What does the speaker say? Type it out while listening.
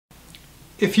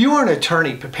If you are an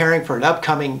attorney preparing for an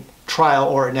upcoming trial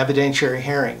or an evidentiary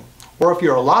hearing, or if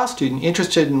you're a law student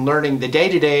interested in learning the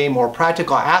day-to-day, more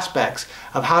practical aspects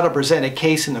of how to present a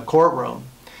case in the courtroom,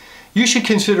 you should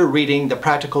consider reading the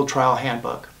Practical Trial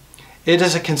Handbook. It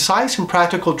is a concise and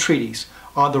practical treatise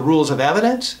on the rules of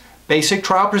evidence, basic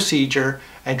trial procedure,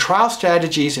 and trial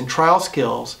strategies and trial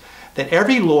skills that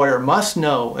every lawyer must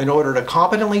know in order to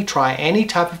competently try any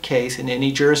type of case in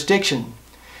any jurisdiction.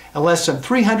 In less than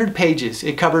 300 pages,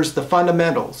 it covers the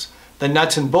fundamentals, the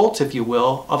nuts and bolts, if you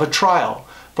will, of a trial,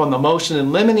 from the motion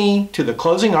in limine to the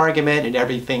closing argument and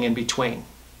everything in between.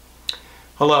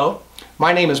 Hello,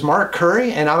 my name is Mark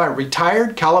Curry, and I'm a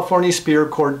retired California Superior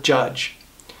Court judge.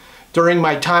 During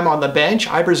my time on the bench,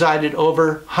 I presided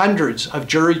over hundreds of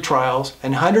jury trials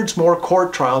and hundreds more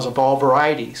court trials of all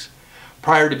varieties.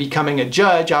 Prior to becoming a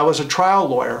judge, I was a trial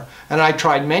lawyer, and I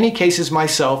tried many cases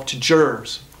myself to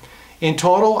jurors. In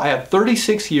total, I have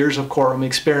 36 years of courtroom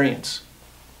experience.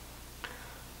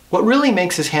 What really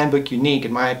makes this handbook unique,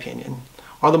 in my opinion,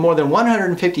 are the more than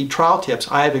 150 trial tips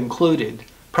I have included,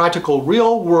 practical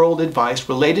real-world advice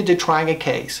related to trying a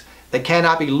case that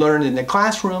cannot be learned in the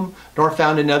classroom nor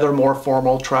found in other more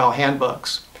formal trial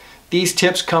handbooks. These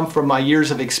tips come from my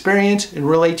years of experience and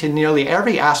relate to nearly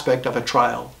every aspect of a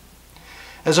trial.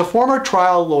 As a former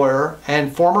trial lawyer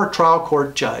and former trial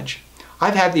court judge,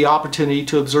 I've had the opportunity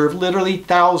to observe literally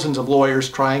thousands of lawyers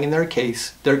trying in their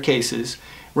cases,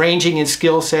 ranging in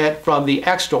skill set from the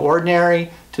extraordinary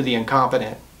to the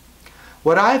incompetent.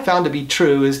 What I have found to be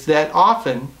true is that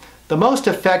often the most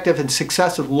effective and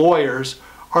successful lawyers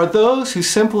are those who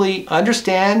simply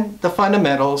understand the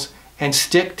fundamentals and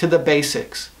stick to the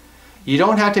basics. You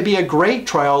don't have to be a great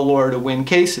trial lawyer to win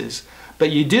cases, but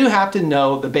you do have to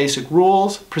know the basic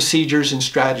rules, procedures, and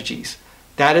strategies.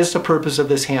 That is the purpose of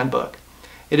this handbook.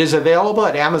 It is available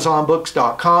at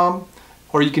amazonbooks.com,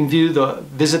 or you can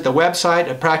visit the website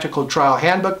at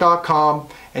practicaltrialhandbook.com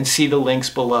and see the links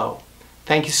below.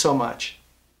 Thank you so much.